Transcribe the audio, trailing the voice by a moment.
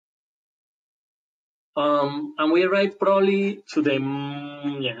And we arrive probably to the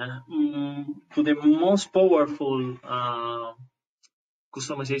most powerful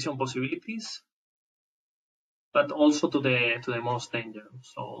customization possibilities, but also to the most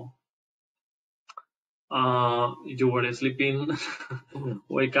dangerous. So you were sleeping,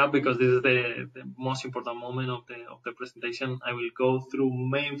 wake up, because this is the most important moment of the presentation. I will go through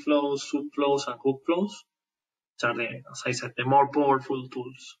main flows, subflows, and hook flows, which are as I said, the more powerful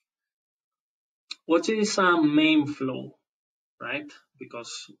tools. What is a main flow, right?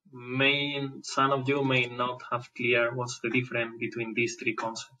 Because some of you may not have clear what's the difference between these three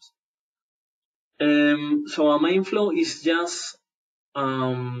concepts. So a main flow is just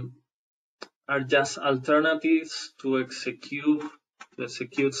alternatives to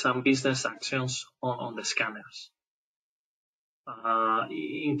execute some business actions on the scanners.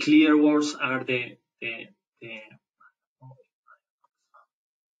 In clear words, are the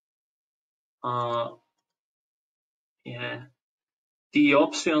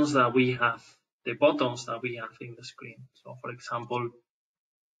options that we have, the buttons that we have in the screen. So, for example,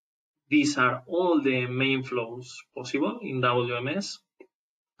 these are all the main flows possible in WMS.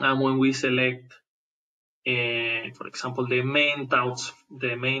 And when we select, for example, the main touch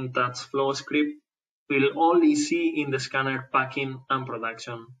flow script, we'll only see in the scanner packing and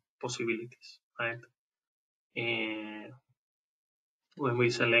production possibilities, right? When we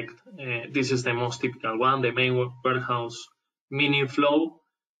select, this is the most typical one, the main warehouse mini flow,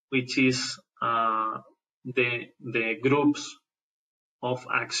 which is the groups of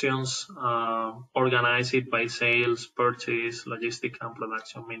actions organized by sales, purchase, logistic, and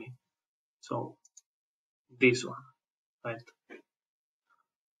production mini. So this one, right?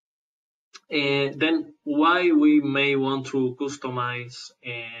 Then why we may want to customize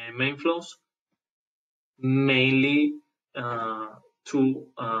main flows? Mainly to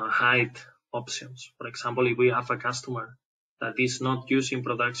hide options. For example, if we have a customer that is not using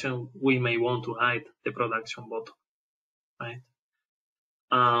production, we may want to hide the production button, right?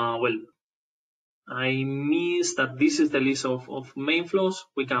 Well, I miss that this is the list of main flows.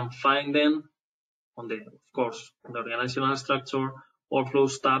 We can find them on the, of course, the organizational structure or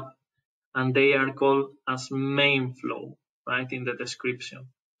flows tab, and they are called as main flow, right, in the description.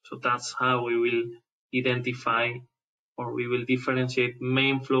 So that's how we will identify, or we will differentiate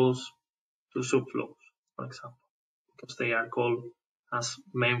main flows to subflows, for example, because they are called as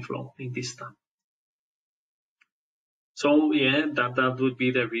main flow in this tab. So yeah, that would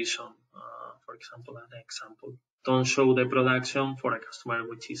be the reason. For example, an example: don't show the production for a customer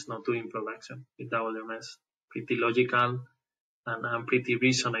which is not doing production with WMS. Pretty logical and pretty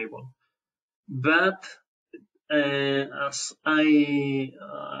reasonable. But as I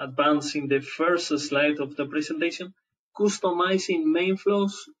advance in the first slide of the presentation, customizing main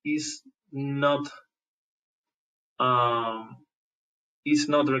flows is not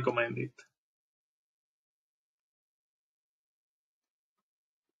recommended.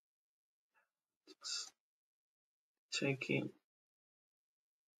 Just checking.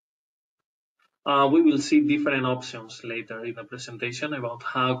 We will see different options later in the presentation about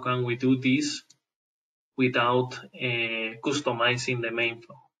how can we do this without customizing the main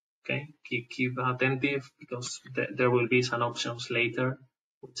flow. Okay, keep attentive, because there will be some options later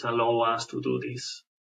which allow us to do this.